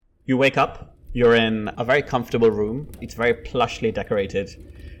You wake up, you're in a very comfortable room. It's very plushly decorated.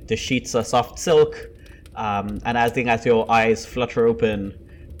 The sheets are soft silk, and as your eyes flutter open,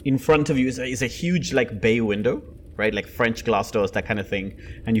 in front of you is a huge bay window, right? Like French glass doors, that kind of thing.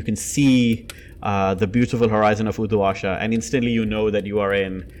 And you can see the beautiful horizon of Uduasha, and instantly you know that you are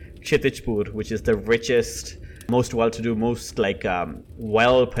in Chitijpur, which is the richest, most well-to-do, most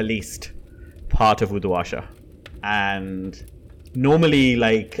well-policed part of Uduasha. And normally,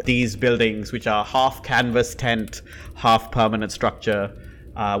 these buildings, which are half canvas tent, half permanent structure,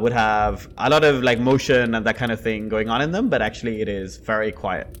 would have a lot of motion and that kind of thing going on in them, but actually it is very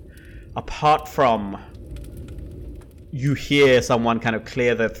quiet. Apart from you hear someone kind of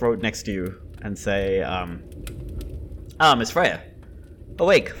clear their throat next to you and say, Miss Freya,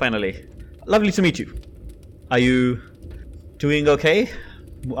 awake finally. Lovely to meet you. Are you doing okay?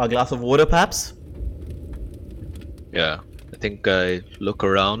 A glass of water, perhaps? Yeah, I think I look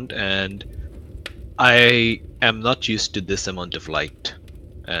around and I am not used to this amount of light.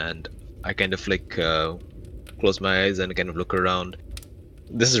 And I kind of close my eyes and kind of look around.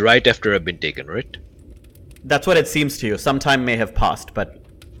 This is right after I've been taken, right? That's what it seems to you. Some time may have passed, but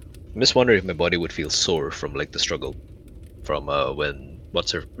I'm just wondering if my body would feel sore from the struggle from when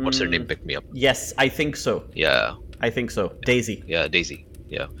what's her name picked me up. Yes, I think so. Yeah. I think so. Daisy. Yeah, Daisy.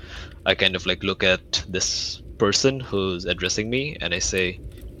 Yeah. I kind of look at this person who's addressing me and I say,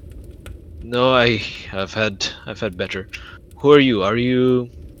 "No, I've had better. Who are you? Are you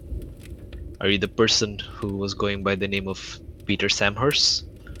the person who was going by the name of Peter Samhurst?"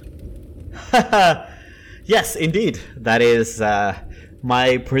 Yes, indeed. That is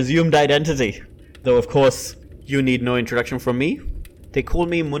my presumed identity. Though, of course, you need no introduction from me. They call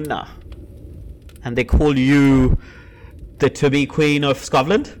me Munna. And they call you the to-be Queen of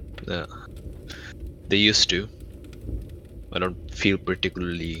Scotland? Yeah. They used to. I don't feel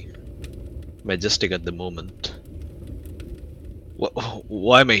particularly majestic at the moment.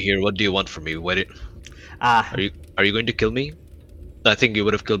 Why am I here? What do you want from me? Are you going to kill me? I think you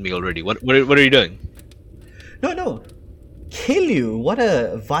would have killed me already. What are you doing? No. Kill you? What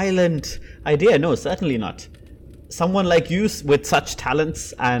a violent idea. No, certainly not. Someone like you with such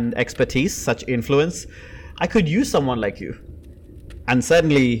talents and expertise, such influence, I could use someone like you. And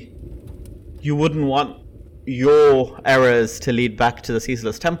certainly, you wouldn't want your errors to lead back to the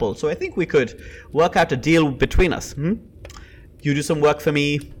Ceaseless Temple. So I think we could work out a deal between us. You do some work for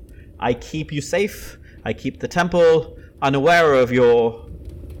me, I keep you safe, I keep the temple unaware of your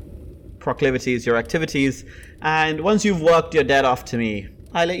proclivities, your activities, and once you've worked your debt off to me,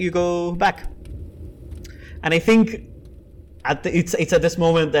 I let you go back. And I think it's at this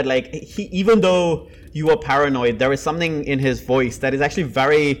moment that even though you are paranoid, there is something in his voice that is actually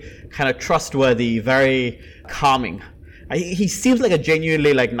very kind of trustworthy, very calming. He seems like a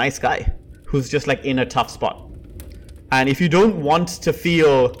genuinely nice guy who's just in a tough spot. And if you don't want to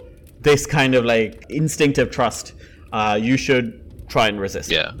feel this kind of instinctive trust, you should try and resist.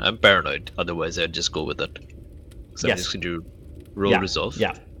 Yeah, I'm paranoid. Otherwise, I'd just go with it. So Yes. I'm just going to roll resolve.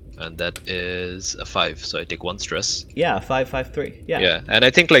 Yeah. And that is a 5, so I take 1 stress. Yeah, 553. Yeah. Yeah, and I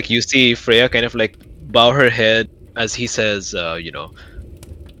think you see Freya kind of bow her head as he says,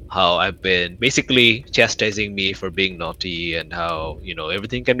 how I've been basically chastising me for being naughty and how,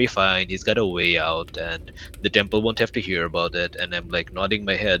 everything can be fine. He's got a way out and the temple won't have to hear about it. And I'm nodding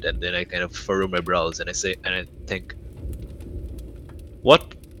my head and then I kind of furrow my brows and I think,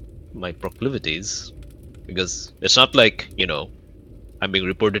 what my proclivities? Because it's not I'm being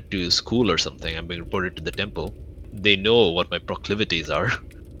reported to school or something. I'm being reported to the temple. They know what my proclivities are.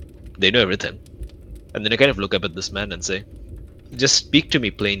 They know everything. And then I kind of look up at this man and say, just speak to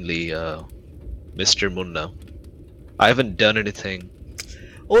me plainly, Mr. Munna. I haven't done anything.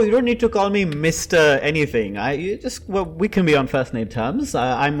 Oh, you don't need to call me Mr. anything. We can be on first name terms.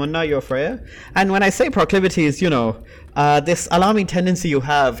 I'm Munna, you're Freya. And when I say proclivities, this alarming tendency you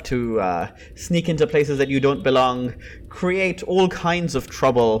have to sneak into places that you don't belong, create all kinds of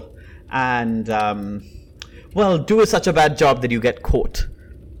trouble, and, do such a bad job that you get caught.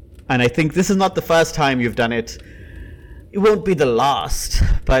 And I think this is not the first time you've done it. It won't be the last,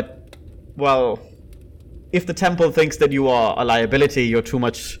 but, if the temple thinks that you are a liability,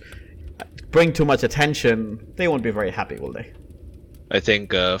 bring too much attention, they won't be very happy, will they? I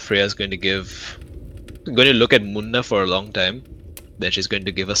think Freya's going to look at Munna for a long time. Then she's going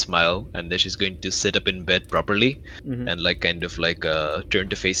to give a smile, and then she's going to sit up in bed properly and turn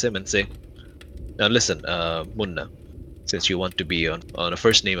to face him and say, "Now listen, Munna, since you want to be on a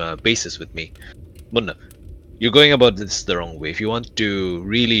first name basis with me, Munna, you're going about this the wrong way. If you want to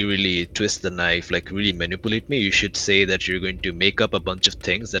really, really twist the knife, like really manipulate me, you should say that you're going to make up a bunch of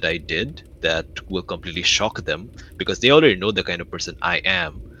things that I did that will completely shock them, because they already know the kind of person I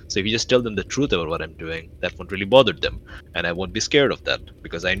am. So if you just tell them the truth about what I'm doing, that won't really bother them, and I won't be scared of that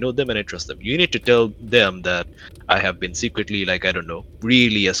because I know them and I trust them. You need to tell them that I have been secretly, like, I don't know,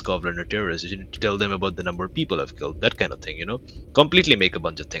 really a Skovlan or terrorist. You need to tell them about the number of people I've killed, that kind of thing, you know? Completely make a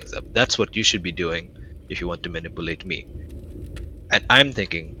bunch of things up. That's what you should be doing if you want to manipulate me. And I'm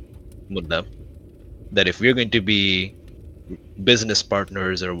thinking, Munna, that if we're going to be business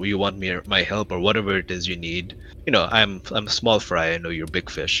partners, or you want my help, or whatever it is you need, you know, I'm small fry. I know you're big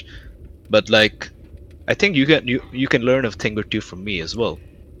fish, but like, I think you can learn a thing or two from me as well.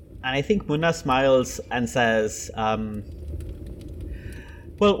 And I think Munna smiles and says, well,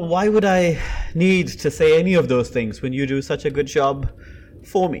 why would I need to say any of those things when you do such a good job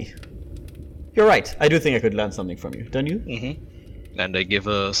for me? You're right. I do think I could learn something from you, don't you? Mm-hmm. And I give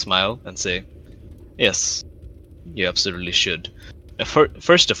a smile and say, yes, you absolutely should.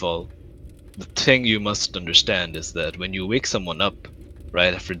 First of all, the thing you must understand is that when you wake someone up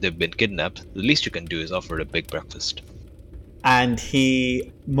right after they've been kidnapped, the least you can do is offer a big breakfast. And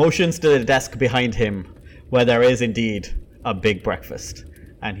he motions to the desk behind him, where there is indeed a big breakfast.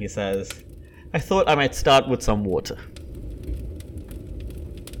 And he says, I thought I might start with some water.